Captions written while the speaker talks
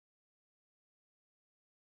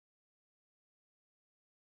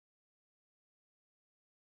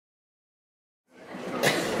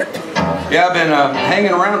Yeah, I've been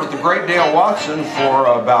hanging around with the great Dale Watson for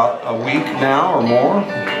about a week now or more,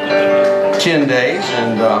 10 days,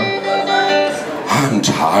 and I'm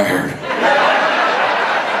tired.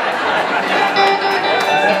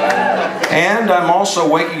 And I'm also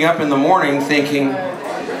waking up in the morning thinking,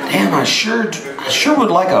 damn, I sure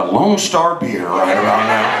would like a Lone Star beer right about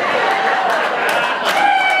now.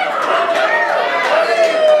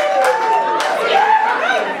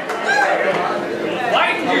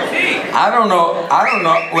 I don't know.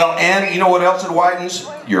 Well, and you know what else it whitens?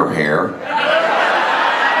 Your hair.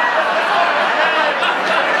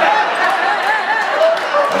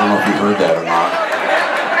 I don't know if you heard that or not.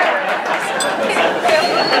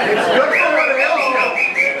 It's good for what else.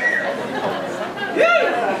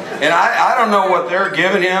 And I don't know what they're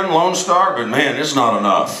giving him, Lone Star, but man, it's not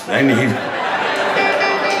enough. They need...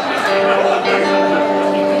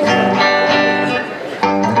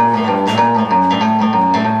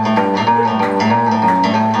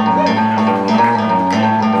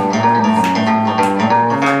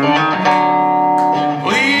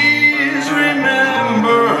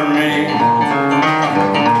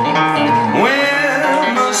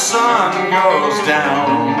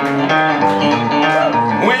 down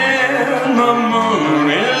when the moon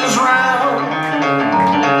is round.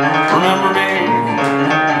 Remember me,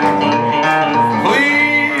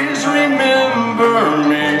 please remember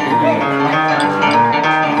me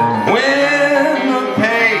when the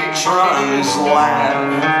patrons laugh.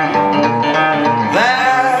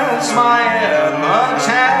 That's my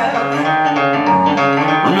epitaph.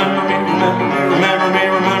 Remember me, remember me, remember me,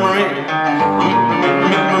 remember me,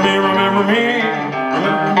 remember me, remember me.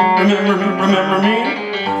 Remember me, remember me,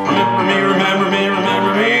 remember me, remember me,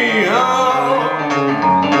 remember me, oh,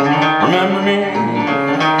 remember me,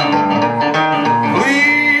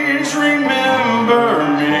 please remember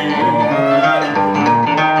me,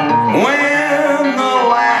 when the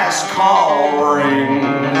last call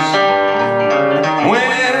rings,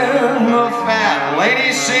 when the fat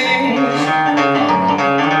lady sings,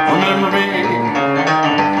 remember me.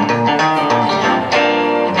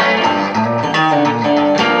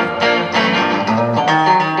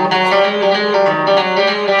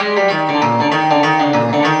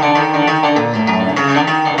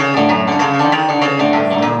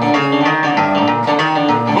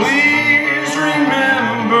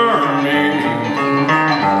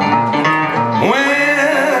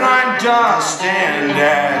 Dust and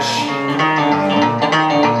ash,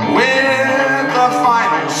 with the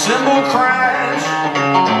final cymbal crash.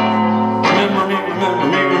 Remember me, remember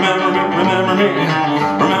me, remember me, remember me,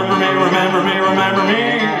 remember me, remember me, remember me,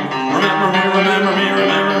 remember me, remember me,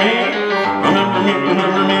 remember me, remember me,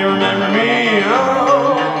 remember me, remember me,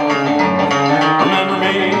 oh, remember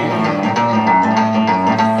me.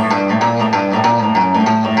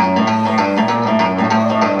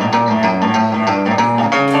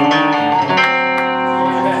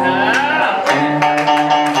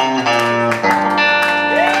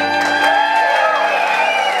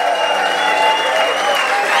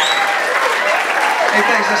 Hey,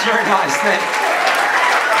 thanks, that's very nice, thanks.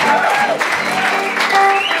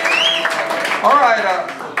 All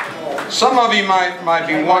right, some of you might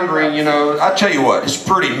be wondering, you know, I tell you what, it's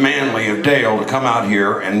pretty manly of Dale to come out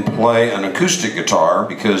here and play an acoustic guitar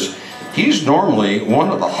because he's normally one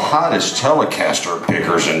of the hottest Telecaster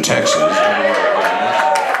pickers in Texas.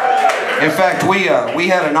 In fact, we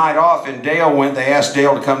had a night off and they asked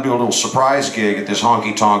Dale to come do a little surprise gig at this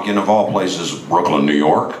honky-tonk in, of all places, Brooklyn, New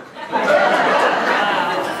York.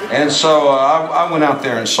 And so I went out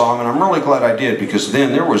there and saw him, and I'm really glad I did because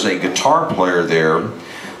then there was a guitar player there,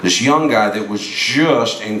 this young guy that was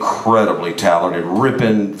just incredibly talented,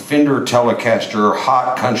 ripping Fender Telecaster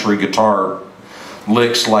hot country guitar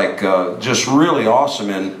licks like just really awesome.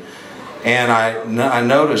 And I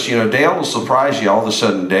noticed, you know, Dale will surprise you. All of a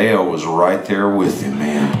sudden, Dale was right there with him,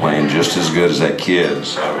 man, playing just as good as that kid.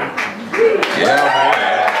 So, yeah, boy.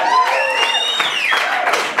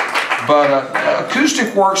 But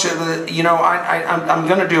acoustic works, you know, I'm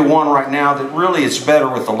going to do one right now that really it's better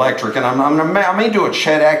with electric, and I may do a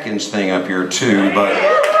Chet Atkins thing up here too. But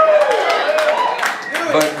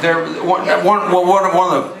there, one of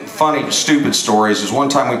the funny, stupid stories is one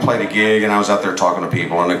time we played a gig, and I was out there talking to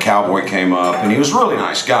people, and a cowboy came up, and he was a really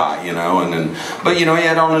nice guy, you know, but you know, he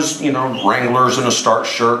had on his, you know, Wranglers and a starch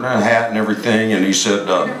shirt and a hat and everything, and he said,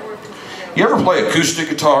 "You ever play acoustic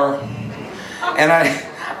guitar?" And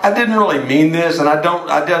I didn't really mean this, and I don't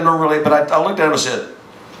really, but I looked at him and said,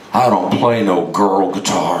 "I don't play no girl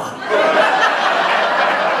guitar."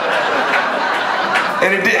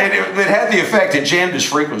 And it had the effect, it jammed his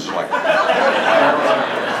frequency like.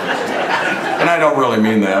 And I don't really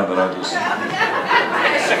mean that, but I just...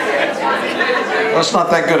 That's not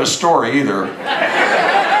that good a story either. It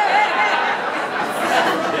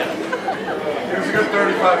was a good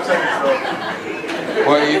 35 seconds though.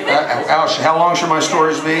 Well, Ouch, how long should my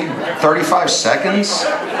stories be? 35 seconds?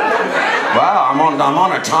 Wow, I'm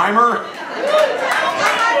on a timer?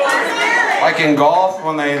 Like in golf,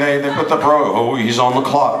 when they put the oh, he's on the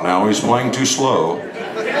clock now, he's playing too slow.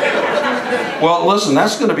 Well, listen,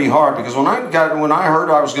 that's going to be hard, because when I heard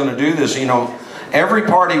I was going to do this, you know, every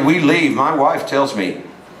party we leave, my wife tells me,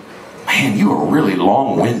 man, you are really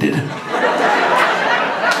long-winded.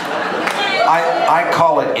 I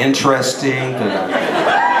call it interesting.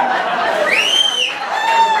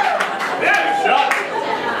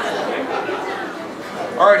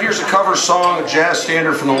 All right, here's a cover song, a jazz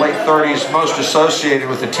standard from the late 30s, most associated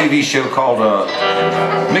with a TV show called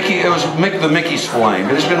Mickey. It was the Mickey's Flame.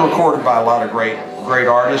 It has been recorded by a lot of great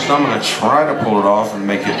artists. I'm going to try to pull it off and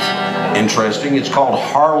make it interesting. It's called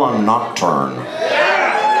Harlem Nocturne.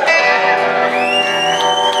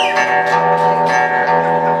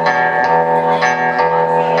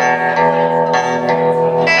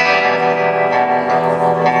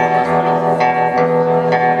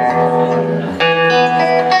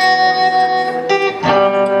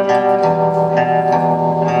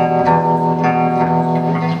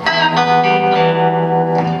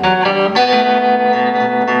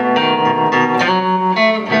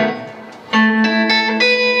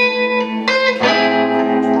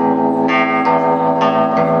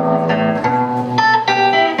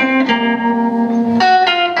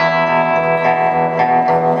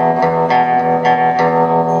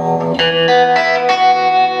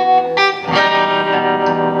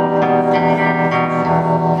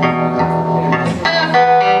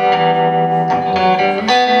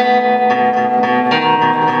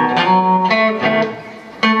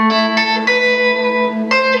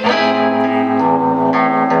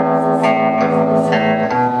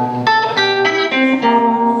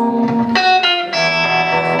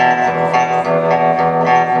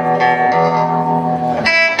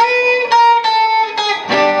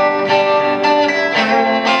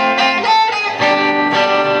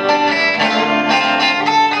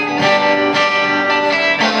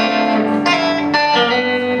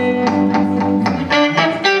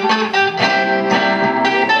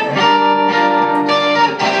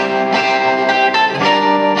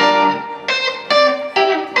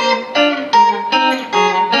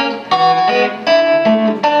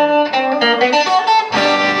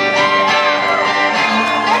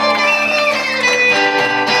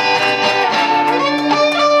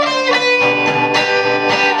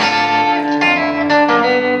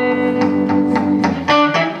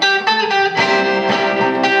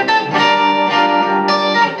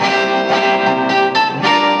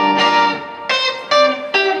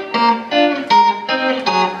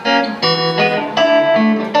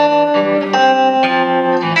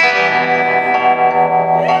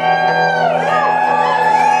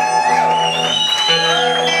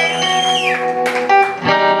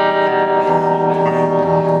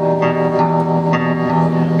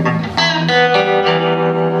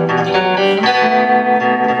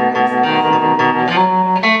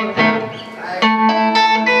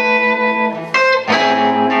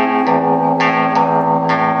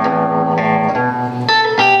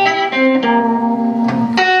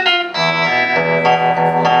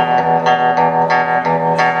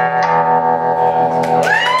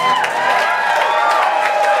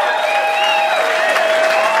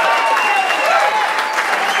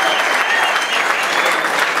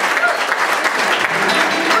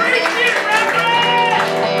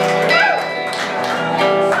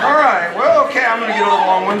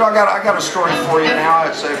 I got a story for you now.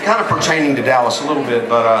 It's kind of pertaining to Dallas a little bit,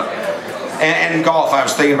 but and golf. I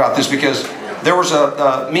was thinking about this because there was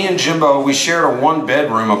me and Jimbo. We shared a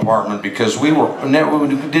one-bedroom apartment because we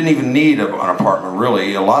didn't even need an apartment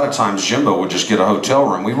really. A lot of times Jimbo would just get a hotel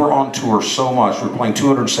room. We were on tour so much. We were playing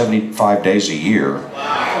 275 days a year,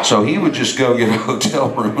 so he would just go get a hotel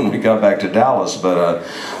room when we got back to Dallas. But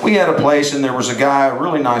we had a place, and there was a guy, a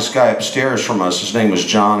really nice guy upstairs from us. His name was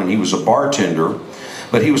John, and he was a bartender.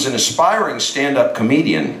 But he was an aspiring stand-up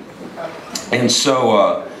comedian, and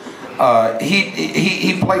so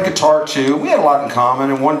he played guitar too. We had a lot in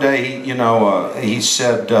common. And one day, he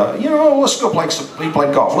said, let's go play some. He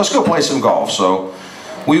played golf. Let's go play some golf. So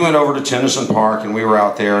we went over to Tennyson Park, and we were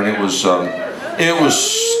out there, and it was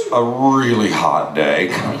a really hot day,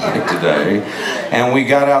 like today. And we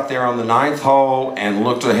got out there on the 9th hole and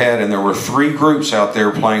looked ahead, and there were 3 groups out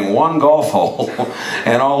there playing one golf hole,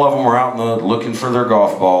 and all of them were out looking for their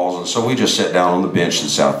golf balls. And so we just sat down on the bench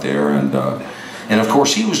that's out there, and And of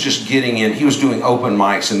course, he was just getting in. He was doing open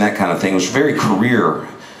mics and that kind of thing. It was very career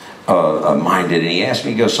minded. And he asked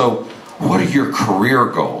me, he goes, "So, what are your career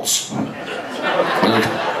goals?"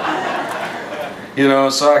 You know,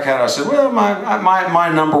 so I said, well, my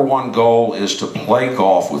number one goal is to play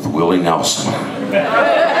golf with Willie Nelson.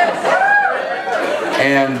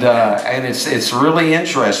 And it's really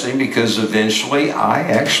interesting because eventually I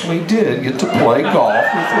actually did get to play golf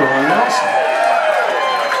with Willie Nelson.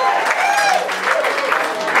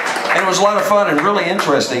 And it was a lot of fun and really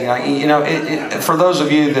interesting. You know, for those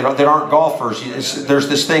of you that aren't golfers, there's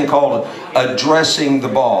this thing called addressing the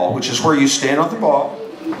ball, which is where you stand on the ball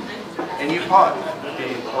and you putt,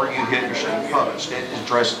 or you hit your shot, putt,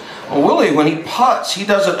 address. Well, Willie, when he putts, he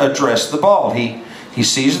doesn't address the ball. He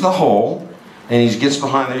sees the hole, and he gets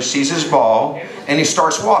behind there, sees his ball, and he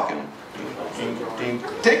starts walking. Ding, ding,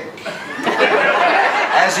 tick.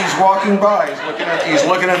 As he's walking by, he's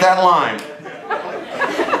looking at that line.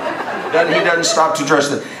 He doesn't stop to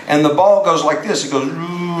address it. And the ball goes like this. It goes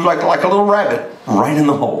like a little rabbit right in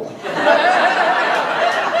the hole.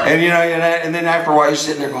 And you know, and then after a while, you're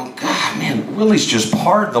sitting there going, God, man, Willie's just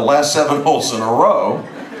parred the last 7 holes in a row.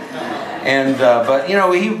 And but you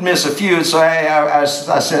know, he'd miss a few. So I asked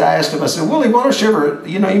him, I said, Willie, why don't you ever,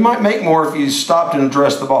 you know, you might make more if you stopped and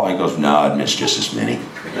addressed the ball. He goes, no, I'd miss just as many.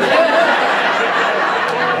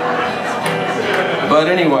 But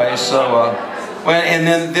anyway, so and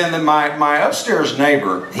then my upstairs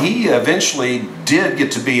neighbor, he eventually did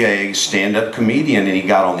get to be a stand-up comedian, and he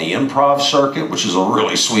got on the improv circuit, which is a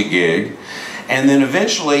really sweet gig. And then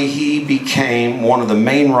eventually he became one of the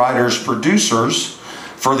main writers, producers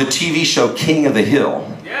for the TV show King of the Hill.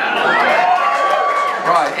 Yeah.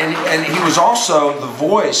 Right, and he was also the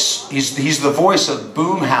voice. He's the voice of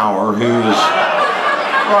Boomhauer, who is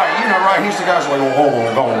right. You know, right. He's the guy's like,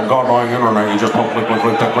 oh, God, my internet. You just click.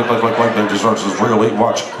 That just starts. It's really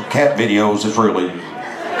watch cat videos. It's really.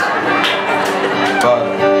 But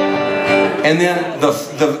and then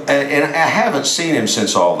and I haven't seen him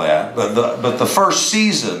since all that. But the first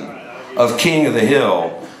season of King of the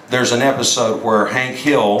Hill, there's an episode where Hank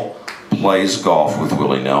Hill plays golf with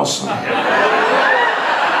Willie Nelson.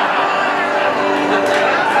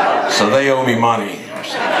 So they owe me money.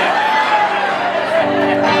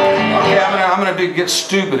 Okay, I'm gonna get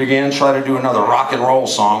stupid again, try to do another rock and roll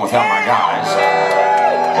song without my guys.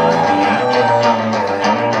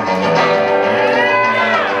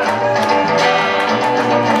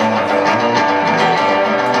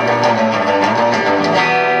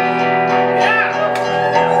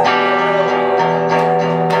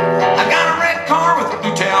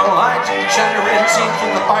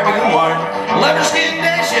 Leather skin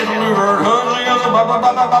dash in the river, honey, goes when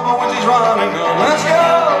she's running, let's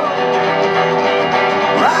go.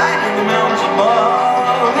 Right in the mountains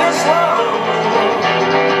above, and slow.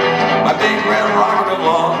 My big red rocket of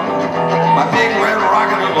love, my big red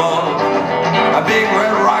rocket of love, my big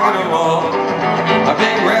red rocket of love, my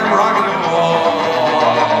big red rocket of love.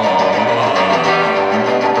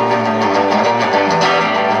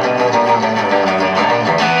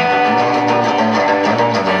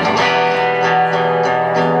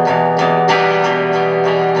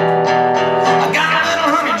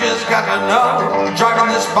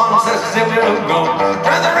 Driving this bomb says it's empty to go.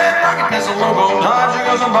 Drive the red rocket, that's a logo. Time she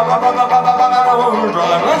goes and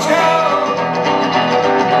overdrive. Let's go.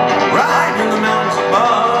 Ride in the mountains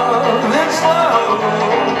above, then slow.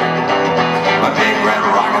 My big red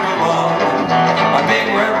rocket of love. My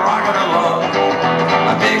big red rocket of love.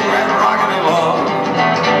 My big red rocket of love.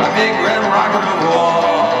 My big red rocket of love.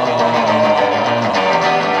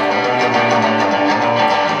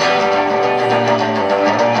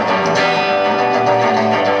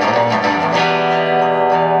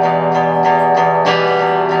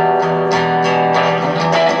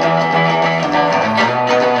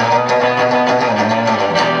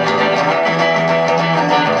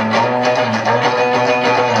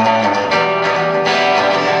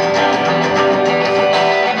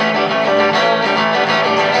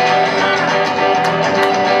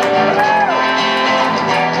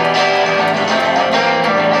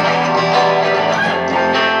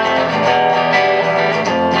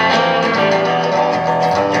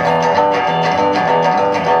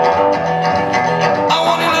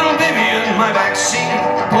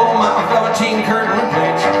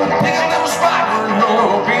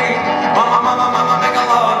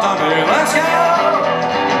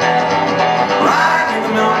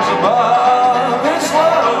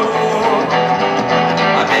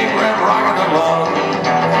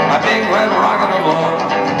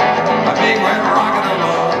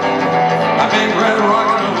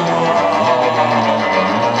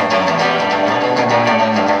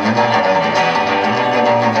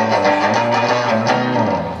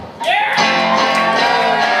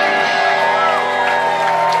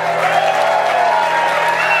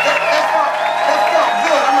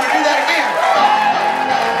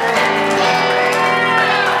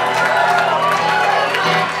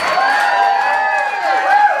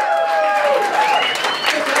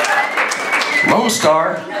 Lone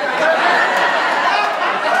Star.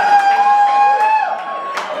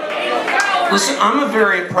 Listen, I'm a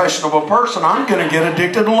very impressionable person. I'm going to get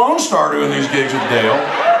addicted to Lone Star doing these gigs with Dale.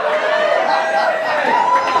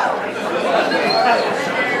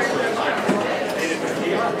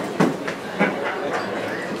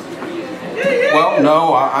 Well,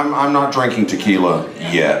 no, I'm not drinking tequila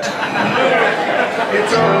yet.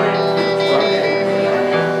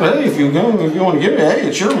 Hey, if you want to give me, hey,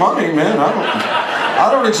 it's your money, man. I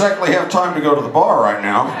don't exactly have time to go to the bar right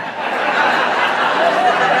now.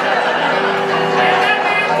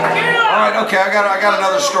 All right, okay, I got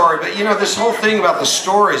another story, but you know, this whole thing about the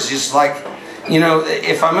stories is like, you know,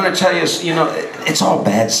 if I'm going to tell you, you know, it's all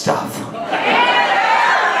bad stuff.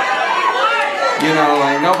 You know,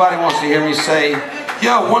 like nobody wants to hear me say,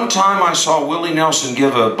 yeah, one time I saw Willie Nelson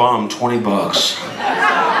give a bum 20 bucks.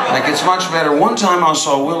 Like, it's much better. One time I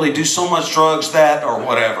saw Willie do so much drugs that, or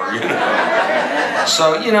whatever, you know.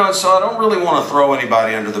 So, you know, so I don't really want to throw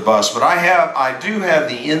anybody under the bus, but I do have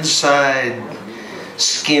the inside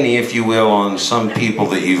skinny, if you will, on some people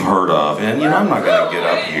that you've heard of. And, you know, I'm not going to get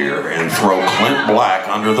up here and throw Clint Black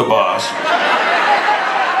under the bus.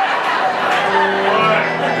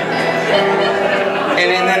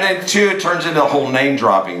 And then too, it turns into a whole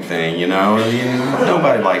name-dropping thing, you know.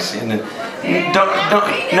 Nobody likes it.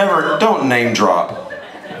 Don't name drop.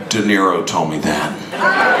 De Niro told me that.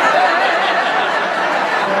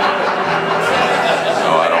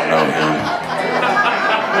 No, I don't know him.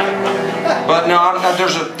 But no,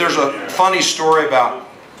 there's a funny story about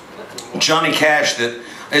Johnny Cash that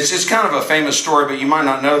it's kind of a famous story, but you might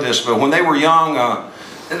not know this. But when they were young,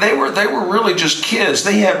 they were really just kids.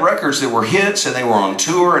 They had records that were hits, and they were on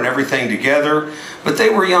tour and everything together. But they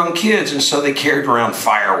were young kids, and so they carried around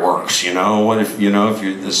fireworks. You know,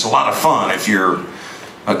 it's a lot of fun if you're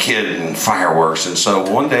a kid in fireworks. And so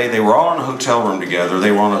one day they were all in a hotel room together.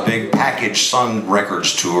 They were on a big package Sun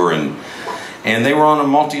Records tour, and they were on a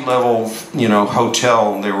multi-level, you know,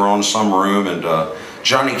 hotel. And they were on some room, and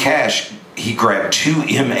Johnny Cash, he grabbed two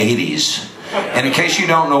M80s. And in case you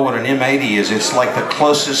don't know what an M80 is, it's like the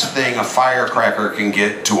closest thing a firecracker can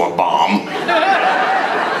get to a bomb.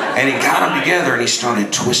 And he got them together and he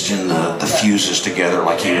started twisting the fuses together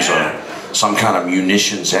like he was some kind of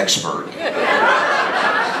munitions expert.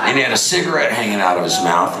 And he had a cigarette hanging out of his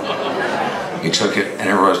mouth. He took it and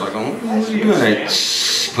everybody was like, oh, what are you doing? They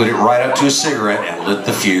put it right up to his cigarette and lit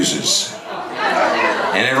the fuses.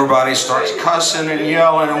 And everybody starts cussing and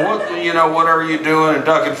yelling and what are you doing, and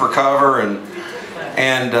ducking for cover,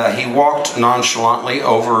 and he walked nonchalantly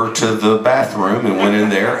over to the bathroom and went in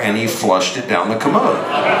there and he flushed it down the commode.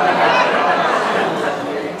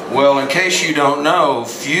 Well, in case you don't know,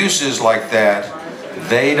 fuses like that,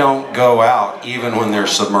 they don't go out even when they're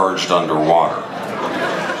submerged underwater.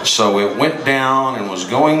 So it went down and was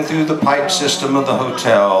going through the pipe system of the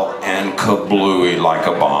hotel, and kablooey, like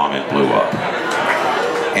a bomb, it blew up.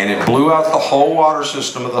 And it blew out the whole water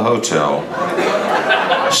system of the hotel.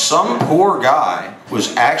 Some poor guy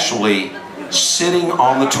was actually sitting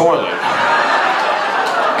on the toilet,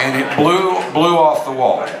 and it blew off the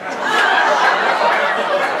wall.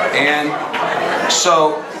 And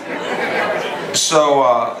so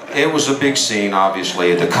it was a big scene,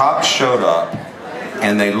 obviously. The cops showed up,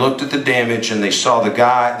 and they looked at the damage, and they saw the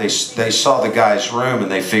guy. They saw the guy's room, and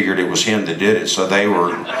they figured it was him that did it. So they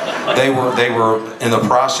were in the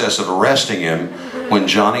process of arresting him when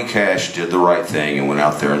Johnny Cash did the right thing and went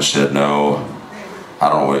out there and said, "No, I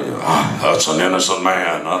don't know. That's an innocent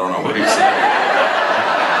man. I don't know what he said.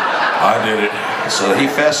 I did it." So he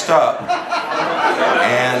fessed up,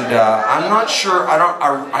 and I'm not sure.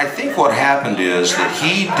 I think what happened is that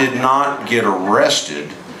he did not get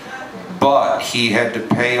arrested, but he had to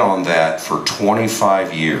pay on that for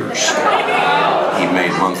 25 years. He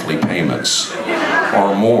made monthly payments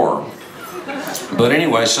or more. But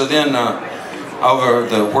anyway, so then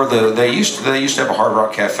they used to have a Hard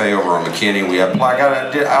Rock Cafe over on McKinney.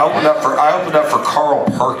 I opened up for Carl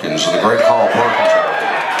Perkins, the great Carl Perkins.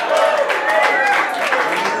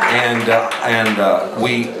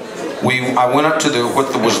 I went up to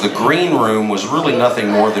what was the green room was really nothing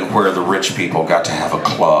more than where the rich people got to have a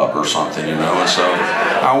club or something, you know. And so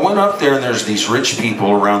I went up there, and there's these rich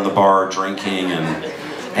people around the bar drinking,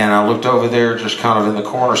 and I looked over there, just kind of in the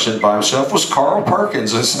corner, sitting by himself, was Carl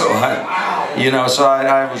Perkins. And so I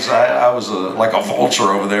was like a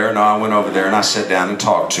vulture over there, and I went over there and I sat down and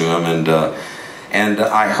talked to him, and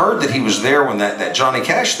I heard that he was there when that Johnny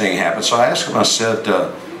Cash thing happened. So I asked him, I said,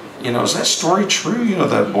 you know, is that story true? You know,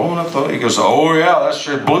 that blowing up the... He goes, oh yeah, that's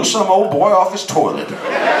true. Blew some old boy off his toilet. Well,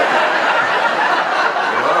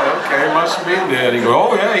 okay, must be dead. He goes,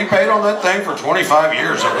 oh yeah, he paid on that thing for 25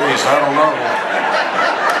 years at least. I don't know.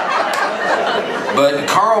 But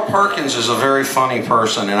Carl Perkins is a very funny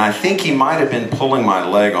person, and I think he might have been pulling my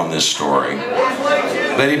leg on this story.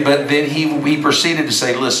 But then he proceeded to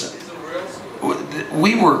say, listen,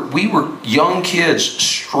 we were young kids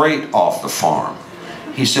straight off the farm.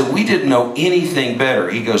 He said, we didn't know anything better.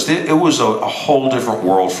 He goes, it was a whole different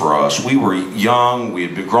world for us. We were young, we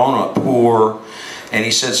had been grown up poor. And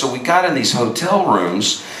he said, so we got in these hotel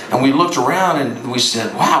rooms and we looked around and we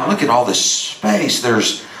said, wow, look at all this space.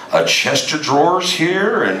 There's a chest of drawers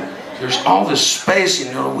here and there's all this space,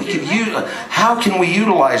 you know, we could use, how can we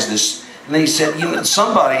utilize this? And he said, you know,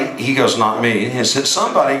 somebody, he goes, not me, he said,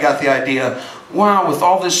 somebody got the idea, wow, with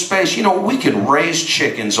all this space, you know, we could raise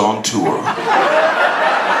chickens on tour.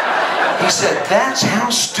 He said, that's how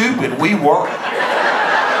stupid we were.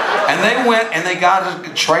 And they went and they got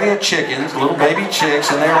a tray of chickens, little baby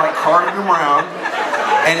chicks, and they were like carting them around.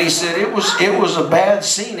 And he said, it was a bad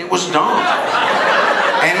scene, it was dumb.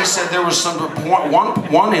 And he said there was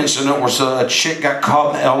one incident where a chick got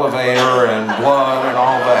caught in the elevator and blood and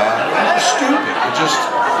all that. It was stupid. It just,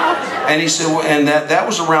 and he said, well, and that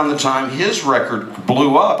was around the time his record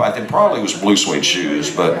blew up. I think probably it was Blue Suede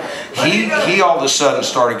Shoes, but he all of a sudden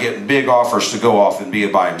started getting big offers to go off and be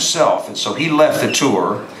by himself. And so he left the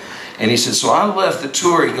tour. And he said, so I left the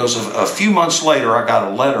tour. He goes, a few months later, I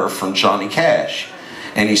got a letter from Johnny Cash.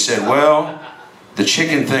 And he said, well, the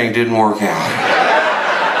chicken thing didn't work out.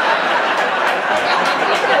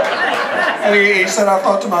 And he said, I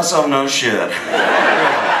thought to myself, no shit.